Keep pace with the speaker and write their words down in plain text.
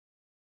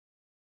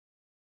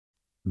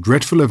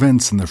Dreadful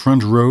events in the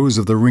front rows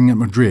of the ring at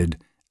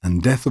Madrid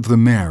and death of the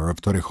Mayor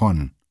of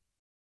Torrejon.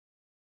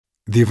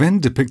 The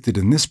event depicted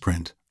in this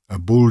print, a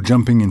bull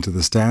jumping into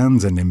the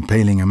stands and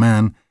impaling a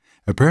man,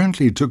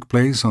 apparently took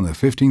place on the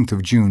 15th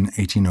of June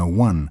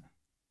 1801.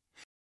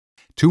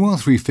 2 or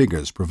 3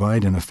 figures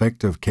provide an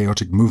effect of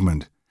chaotic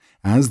movement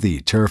as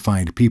the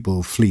terrified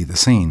people flee the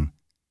scene.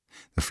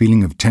 The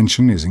feeling of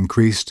tension is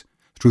increased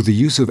through the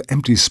use of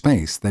empty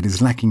space that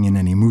is lacking in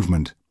any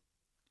movement.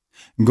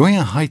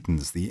 Goya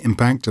heightens the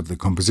impact of the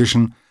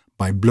composition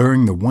by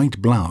blurring the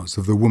white blouse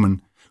of the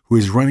woman who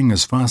is running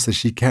as fast as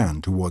she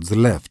can towards the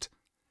left,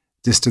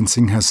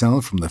 distancing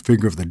herself from the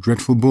figure of the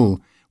dreadful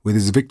bull with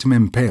his victim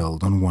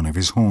impaled on one of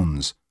his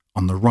horns,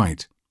 on the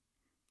right.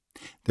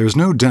 There is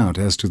no doubt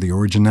as to the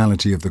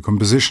originality of the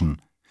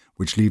composition,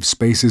 which leaves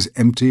spaces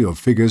empty of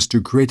figures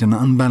to create an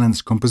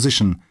unbalanced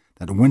composition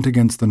that went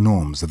against the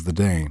norms of the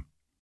day.